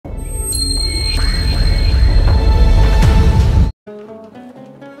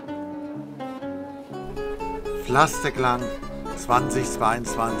Pflasterklang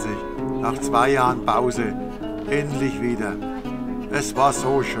 2022, nach 2 Jahren Pause, endlich wieder. Es war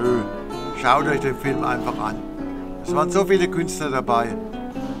so schön. Schaut euch den Film einfach an. Es waren so viele Künstler dabei.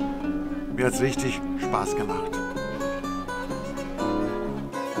 Mir hat es richtig Spaß gemacht.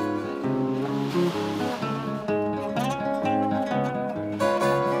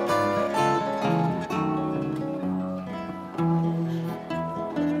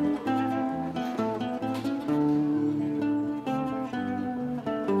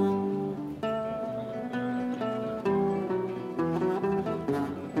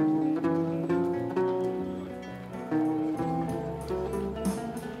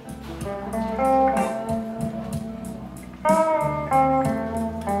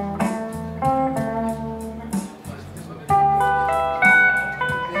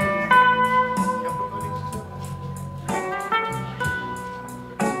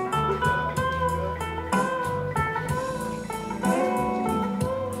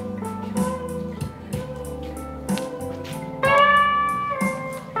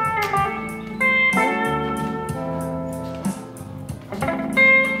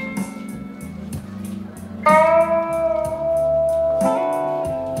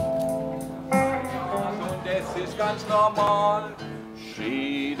 Ganz normal,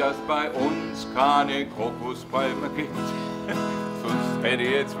 schön, dass bei uns keine Krokuspalme gibt, sonst hätte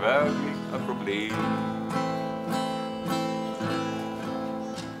ich jetzt wirklich ein Problem.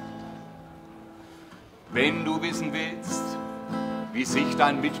 Wenn du wissen willst, wie sich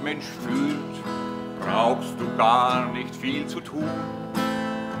dein Mitmensch fühlt, brauchst du gar nicht viel zu tun.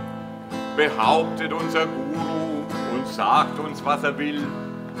 Behauptet unser Guru und sagt uns, was er will,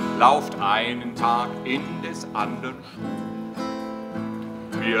 lauft einen Tag in des anderen Schuh.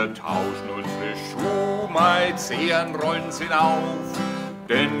 Wir tauschen unsere Schuhe, meine Zehen rollen sie auf,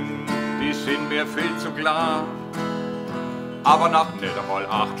 denn die sind mir viel zu klar. Aber nach nicht einmal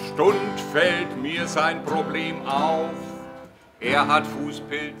 8 Stunden fällt mir sein Problem auf. Er hat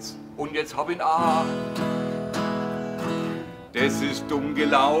Fußpilz und jetzt hab ihn auch. Das ist dumm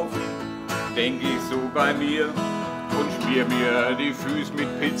gelaufen, denk ich so bei mir, und schmier mir die Füße mit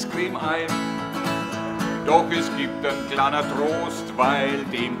Pilzcreme ein. Doch es gibt ein kleiner Trost, weil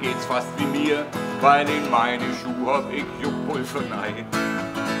dem geht's fast wie mir, weil in meine Schuhe hab ich Juckpulver rein.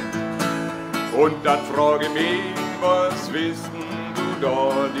 Und dann frage mich, was wissen du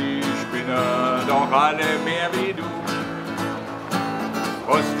da, die Spinner doch alle mehr wie du.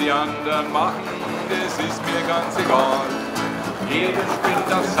 Was die anderen machen, das ist mir ganz egal. Jeder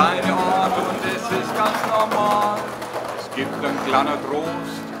spinnt auf seine Art und es ist ganz normal. Es gibt ein kleiner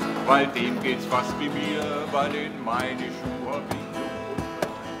Trost, weil dem geht's fast wie mir, weil in meine Schuhe hab ich so.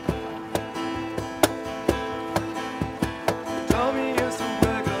 Tommy used to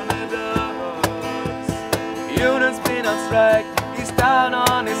work on the docks. Union's been on strike, he's down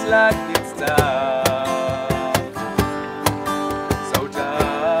on his luck, it's tough. So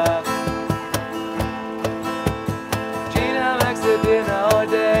tough. Gina makes the dinner all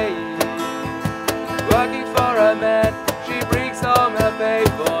day, working for a man. She brings home her pay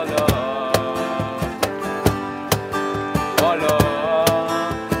for love. For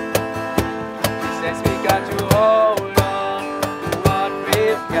love. She says we got to hold on to what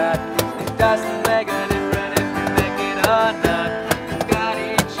we've got. It doesn't make a difference if we make it or not. We've got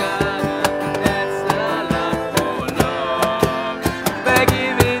each other, that's a lot for love. But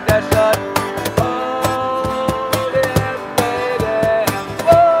give it a shot. Oh, yeah, baby.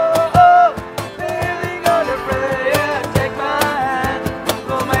 Oh, oh, baby, gonna pray. Yeah, take my hand,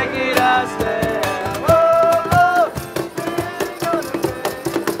 we'll make it us there. Oh, oh, baby, gonna pray.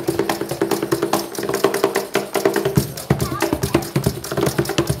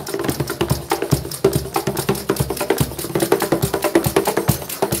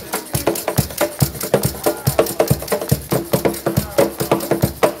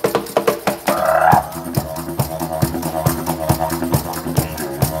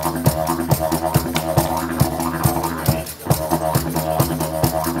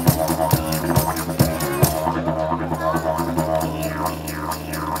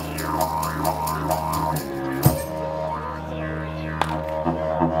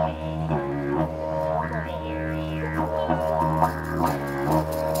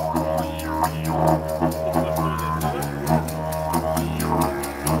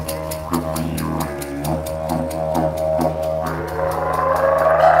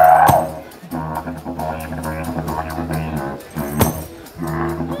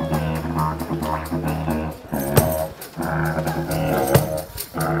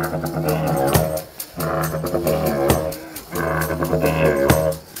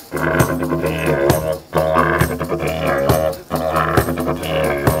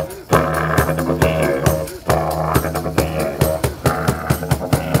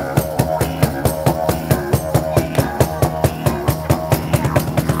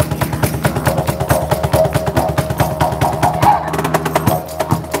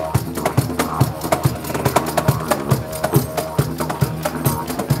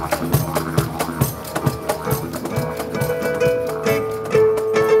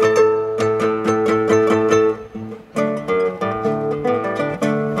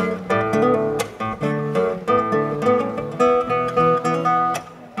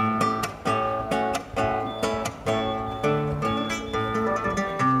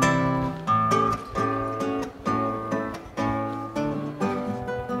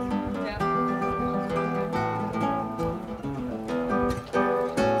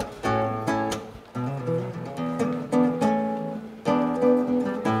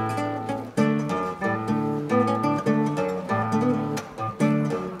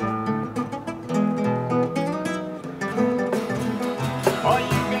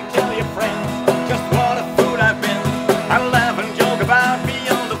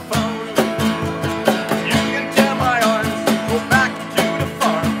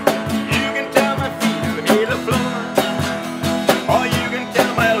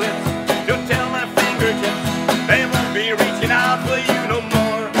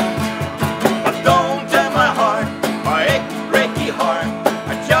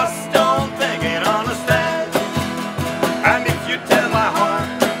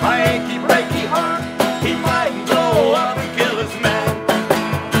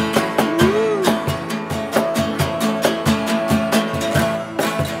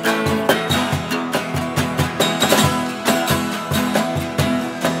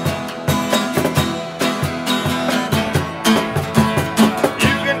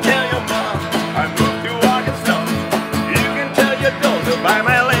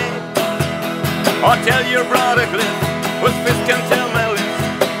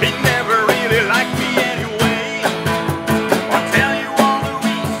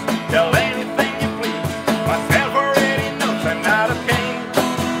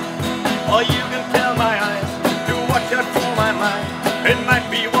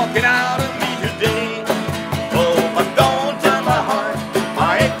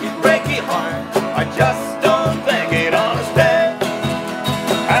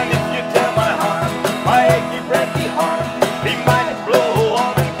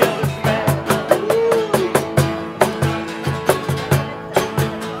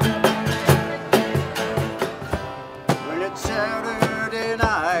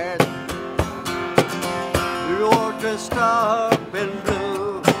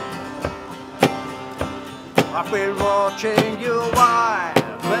 I've been watching you, why?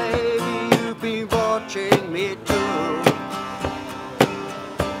 Baby, you've been watching me too.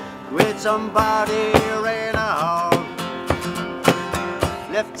 With somebody ran out,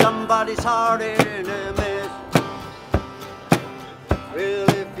 left somebody's heart in a mess. Well,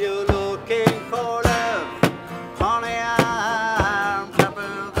 if you're looking for love, honey, I'm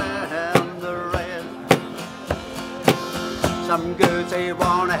tougher than the rest. Some girls say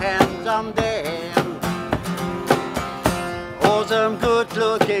want a handsome Dan, or some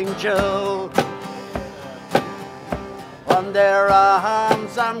good-looking Joe. On their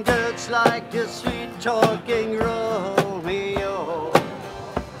arms, some girls like a sweet-talking Romeo.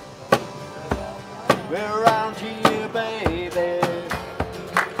 We're around here, baby.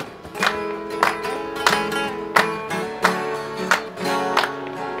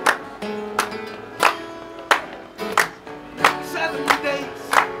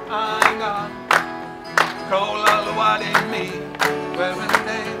 Cold lullaby in me, wearing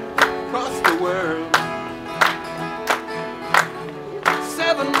day across the world.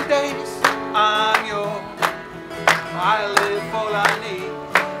 7 days I'm yours. I live all I need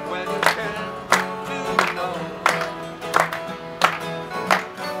when you can do know.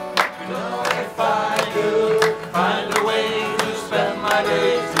 You know, if I could find a way to spend my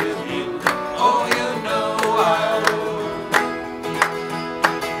days with you, oh, you know I would.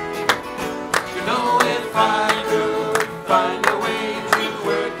 You know, if I could find a way to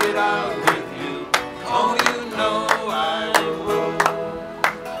work it out with you, oh, you know I would.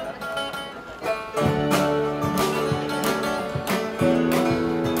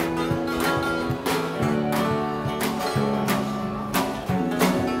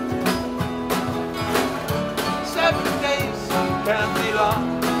 7 days can be long,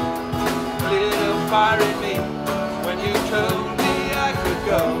 lit a fire in me when you told me I could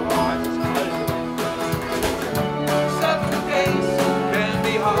go. 7 days can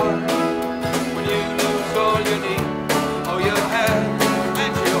be hard when you lose all you need, all your head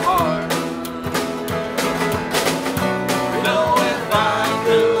and your heart. You know, if I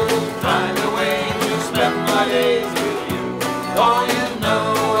could find a way to spend my days with you, oh, you know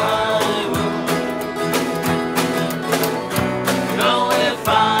I would. You know, if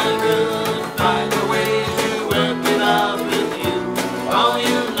I could find a way to work it out with you, oh,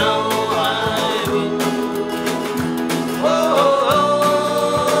 you know I would.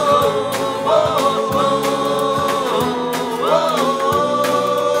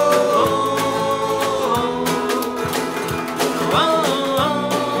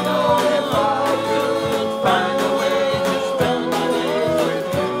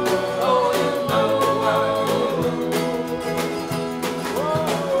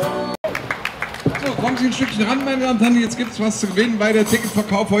 So, kommen Sie ein Stückchen ran, meine Damen und Herren, jetzt gibt es was zu gewinnen, weil der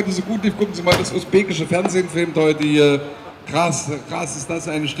Ticketverkauf heute so gut lief. Gucken Sie mal, das usbekische Fernsehen filmt heute hier. Krass ist das,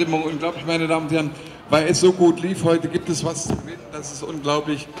 eine Stimmung, unglaublich, meine Damen und Herren, weil es so gut lief. Heute gibt es was zu gewinnen, das ist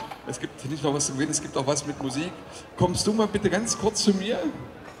unglaublich. Es gibt nicht nur was zu gewinnen, es gibt auch was mit Musik. Kommst du mal bitte ganz kurz zu mir?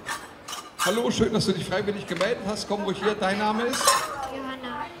 Hallo, schön, dass du dich freiwillig gemeldet hast. Komm ruhig hier, dein Name ist?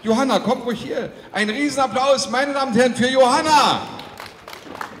 Johanna. Johanna, komm ruhig hier. Ein Riesenapplaus, meine Damen und Herren, für Johanna.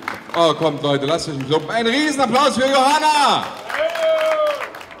 Oh, kommt Leute, lasst euch nicht loben. Ein Riesenapplaus für Johanna.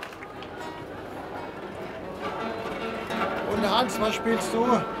 Und Hans, was spielst du?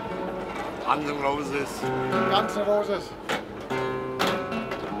 Guns N' Roses. Guns N' Roses.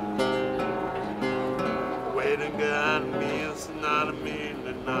 Waiting on me is not a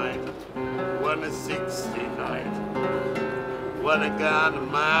midnight. 169. What a got a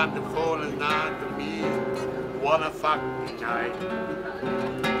mind to falling night to me. What a fucking night.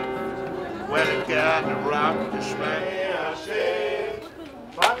 When I got to rock the schmei, Ashe,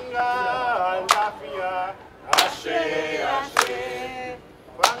 Banga, Lafia, Ashe, Ashe,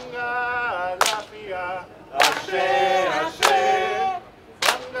 Banga, Lafia, Ashe, Ashe,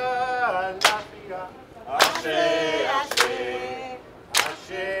 Banga, Lafia, Ashe, Ashe,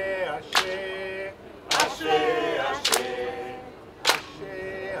 Ashe, Ashe, Ashe, Ashe,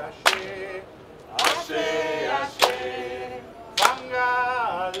 Ashe, Ashe, Ashe, Banga,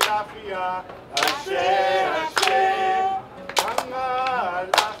 Lafia, Ashe, Ashe.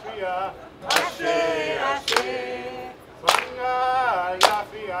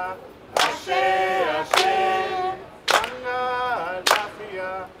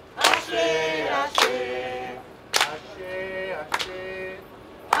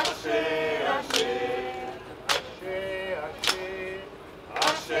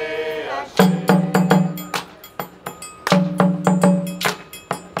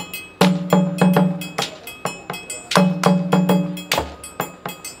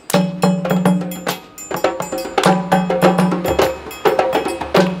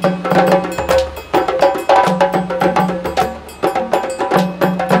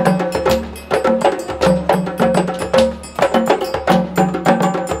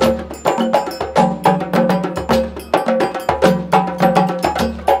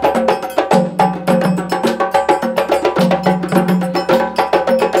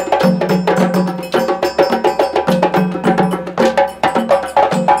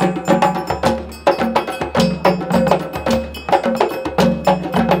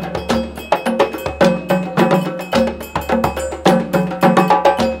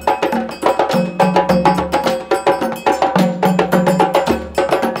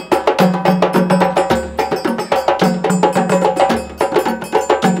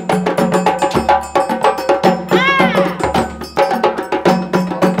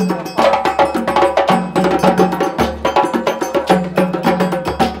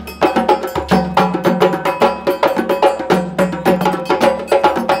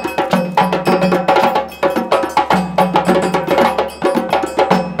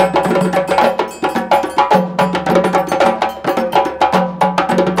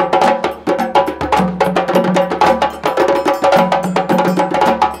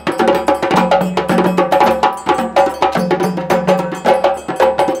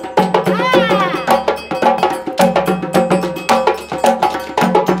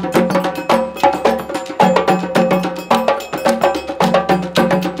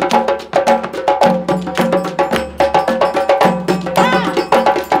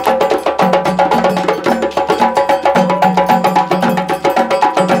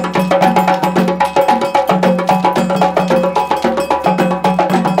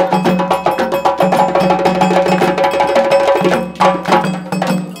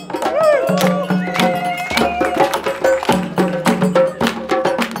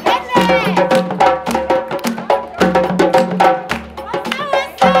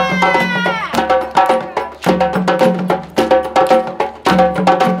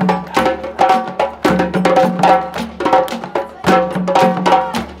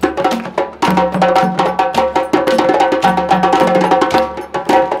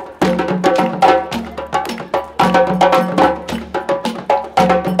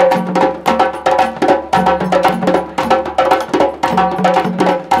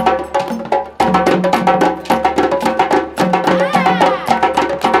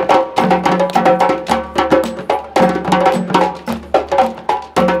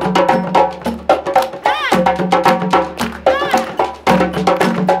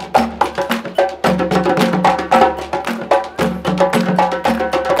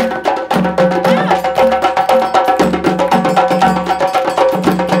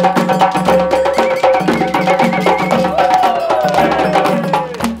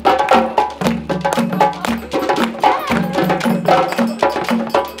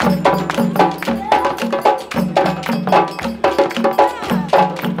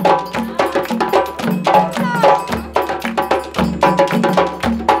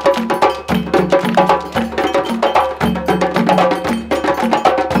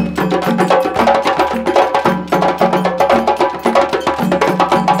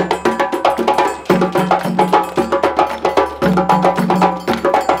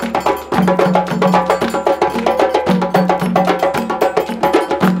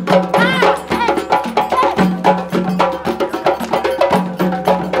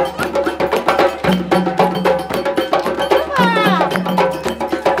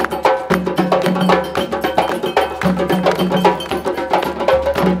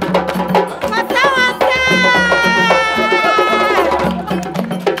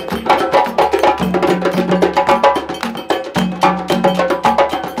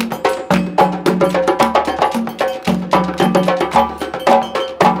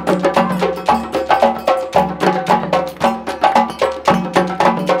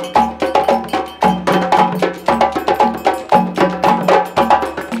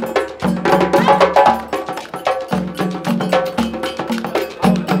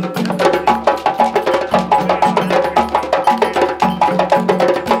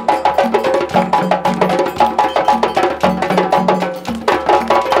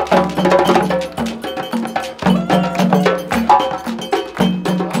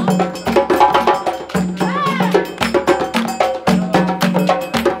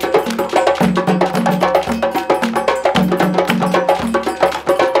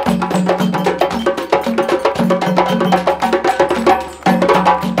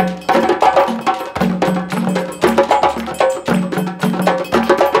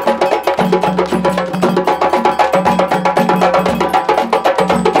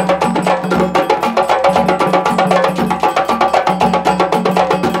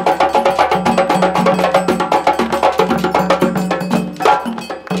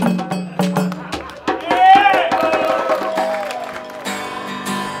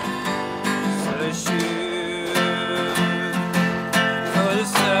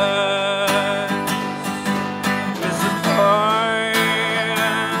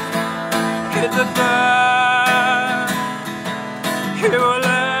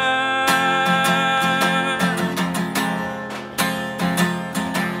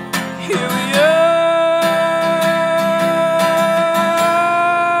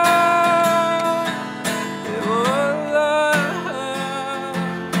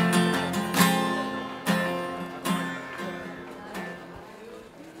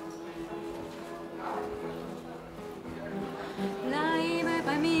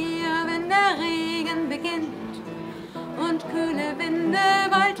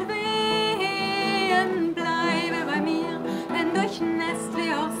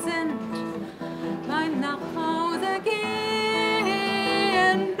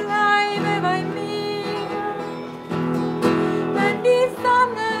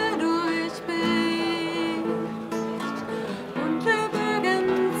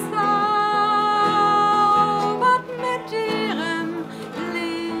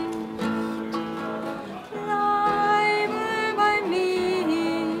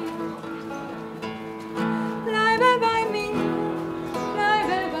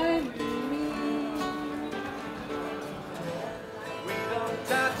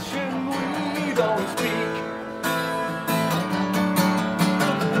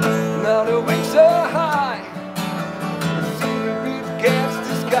 the wings are high, the singer reads against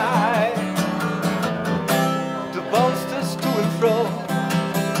the sky. The bolsters to and fro,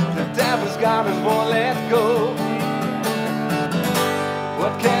 the devil's got us, won't let go.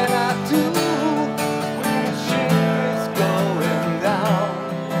 What can I do when the ship is going down?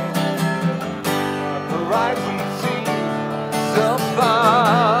 Horizon seems so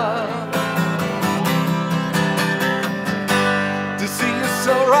far. The sea is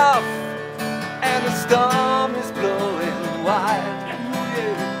so rough and the storm is blowing wide.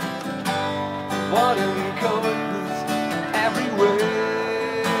 Water covers everywhere.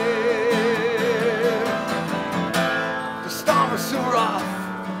 The storm is so rough.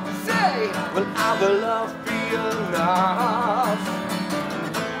 Say, will our love be enough?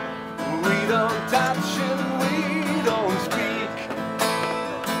 We don't touch and we don't speak.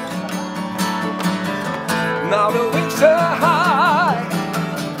 Now the wings are high.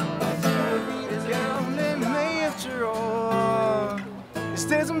 Is it only me after all? Is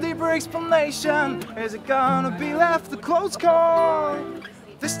there some deeper explanation? Is it gonna be left a close call?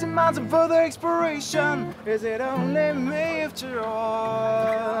 This demands some further exploration. Is it only me after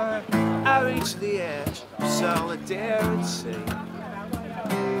all? I reach the edge of solidarity.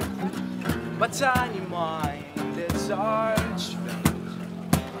 My tiny mind is orange faint.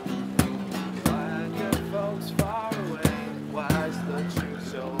 Why get folks far away? Why is the truth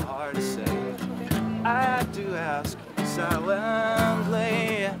so hard to say? I had to ask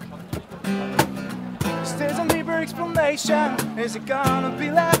silently. Is there some deeper explanation? Is it gonna be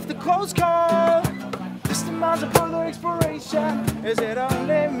left a close call? This demands a further exploration. Is it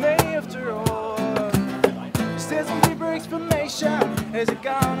only me after all? Is there some deeper explanation? Is it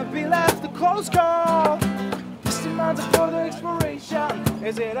gonna be left a close call? This demands a further exploration.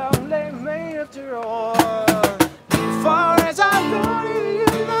 Is it only me after all? As far as I know, you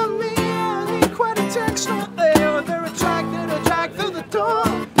know me, I need quite intentional there. When they're attracted or dragged through the door.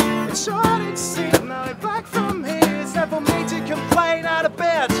 It's hard to see, now we're back from here. It's never me to complain out of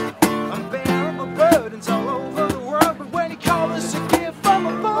bed. I'm bearing my burdens all over the world, but when you call us a gift from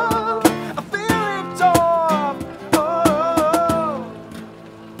above, I feel ripped off. Oh.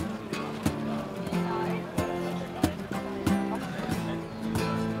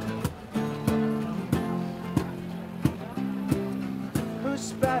 Who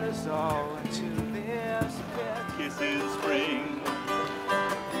spat us all into this pit? Kisses spring.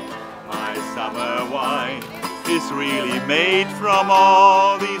 My summer wine is really made from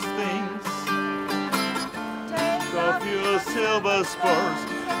all these things. Take off your silver spurs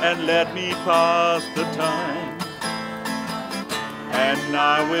and let me pass the time. And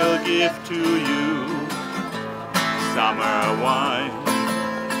I will give to you summer wine.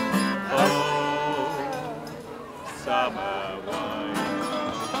 Oh, summer wine.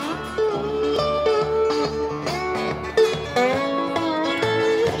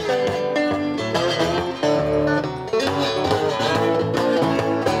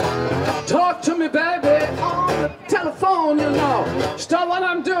 Talk to me, baby, on the telephone, you know. Stop what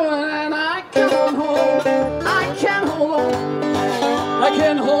I'm doing and I can't hold on. I can't hold on. I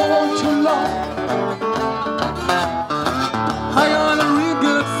can't hold on too long. I got a real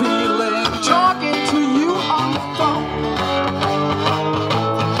good feeling talking to you on the phone.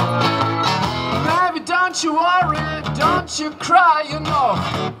 Baby, don't you worry, don't you cry, you know.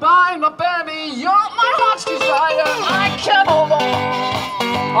 Bye, my baby, you're my heart's desire. I can't hold on.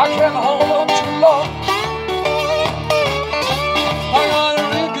 I can't hold on too long. I got a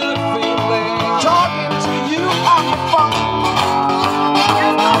real good feeling talking to you on the phone.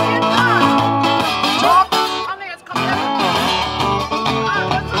 Talk. I think it's coming out.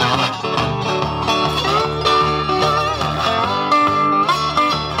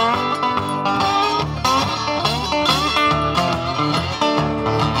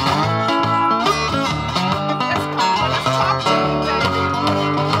 Let's talk to you, baby.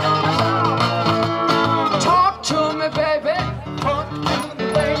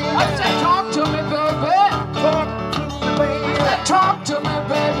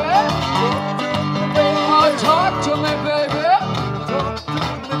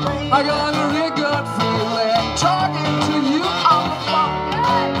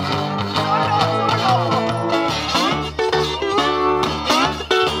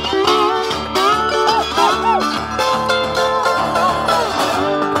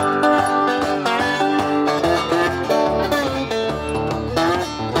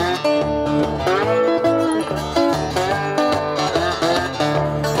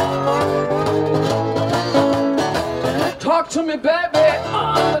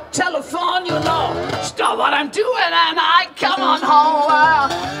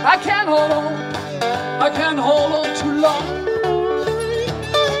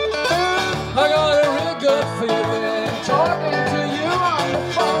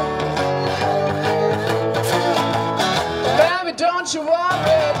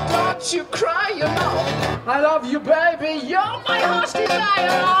 don't you cry, you know. I love you, baby, you're my heart's desire.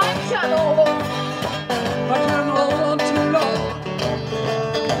 I can't hold on too long.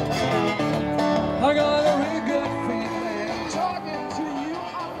 I got a really good feeling talking to you.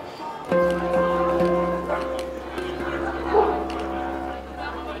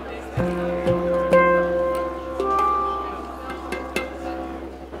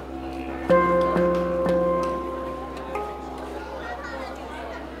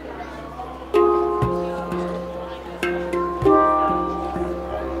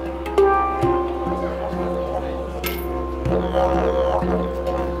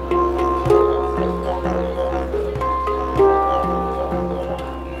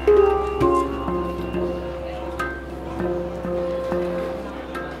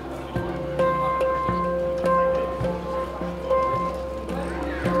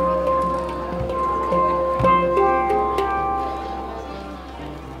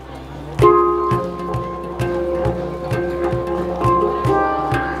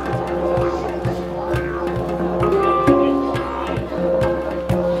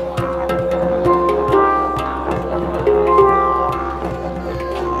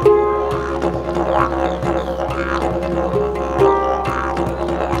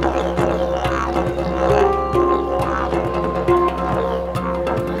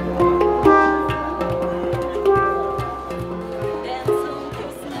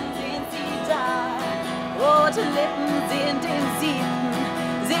 rote Lippen sind im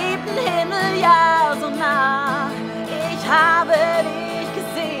siebten Himmel, ja so nah. Ich habe dich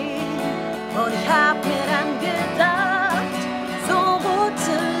gesehen und ich hab mir dann gedacht, so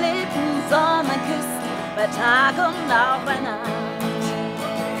rote Lippen soll man küssen, bei Tag und auch bei Nacht.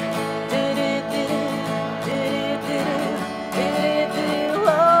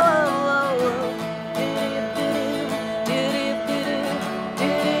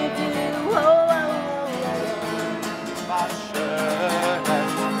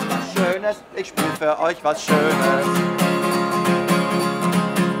 Ich spiel für euch was Schönes.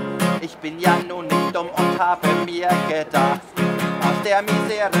 Ich bin ja nun nicht dumm und habe mir gedacht, aus der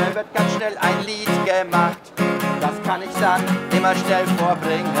Misere wird ganz schnell ein Lied gemacht. Das kann ich dann immer schnell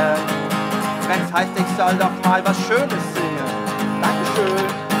vorbringen, wenn's heißt, ich soll doch mal was Schönes singen. Dankeschön.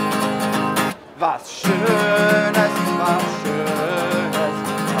 Was Schönes, was Schönes,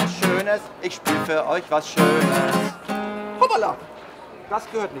 was Schönes. Ich spiel für euch was Schönes. Hoppala! Das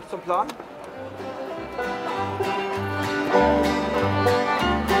gehört nicht zum Plan.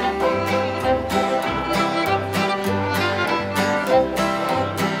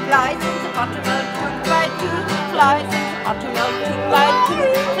 Flies in the buttermilk, 2 by 2. Flies in the buttermilk, 2 by 2.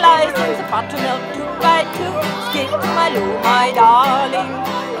 Flies in the buttermilk, 2 by 2. Skip to my loo, my darling.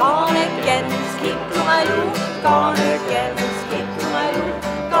 Gone again, skip to my loo. Gone again, skip to my loo.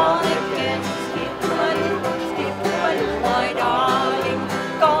 Gone again, skip to my loo. Skip to my loo, my darling.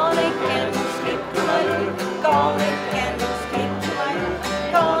 Gone again, skip to my loo. Gone again, skip to my loo.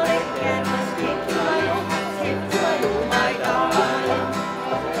 Gone again, skip to my loo. Skip to my loo, my darling.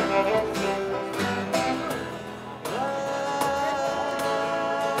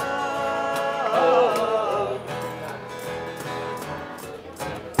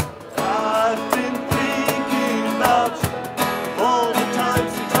 I've been thinking about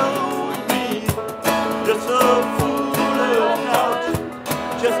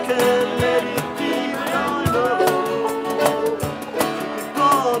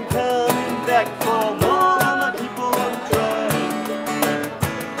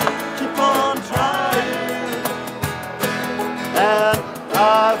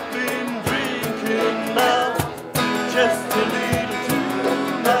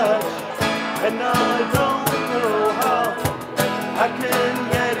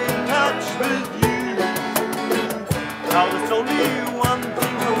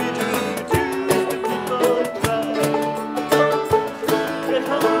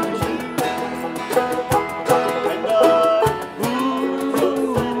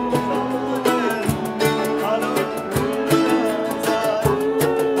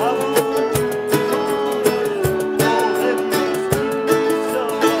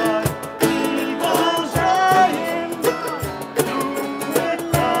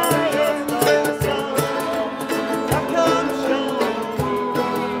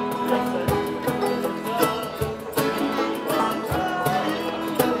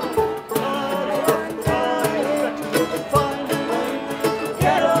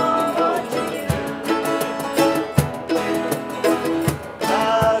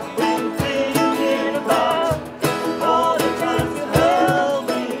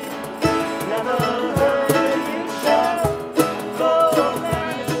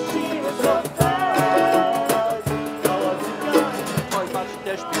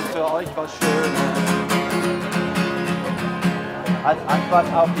was Schönes. Als Antwort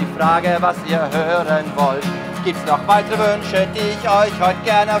auf die Frage, was ihr hören wollt, gibt's noch weitere Wünsche, die ich euch heute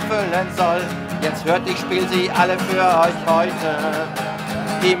gerne erfüllen soll. Jetzt hört, ich spiel sie alle für euch heute.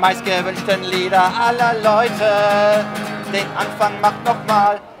 Die meistgewünschten Lieder aller Leute. Den Anfang macht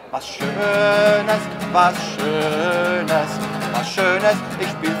nochmal was Schönes, was Schönes, was Schönes. Ich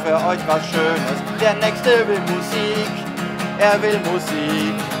spiel für euch was Schönes. Der Nächste will Musik, er will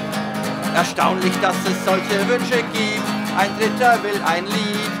Musik. Erstaunlich, dass es solche Wünsche gibt. Ein Dritter will ein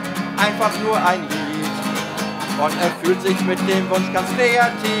Lied, einfach nur ein Lied. Und er fühlt sich mit dem Wunsch ganz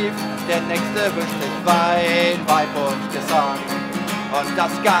kreativ. Der Nächste wünscht sich Wein, Weib und Gesang. Und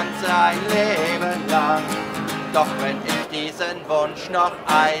das Ganze ein Leben lang. Doch wenn ich diesen Wunsch noch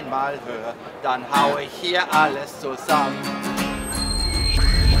einmal höre, dann hau ich hier alles zusammen.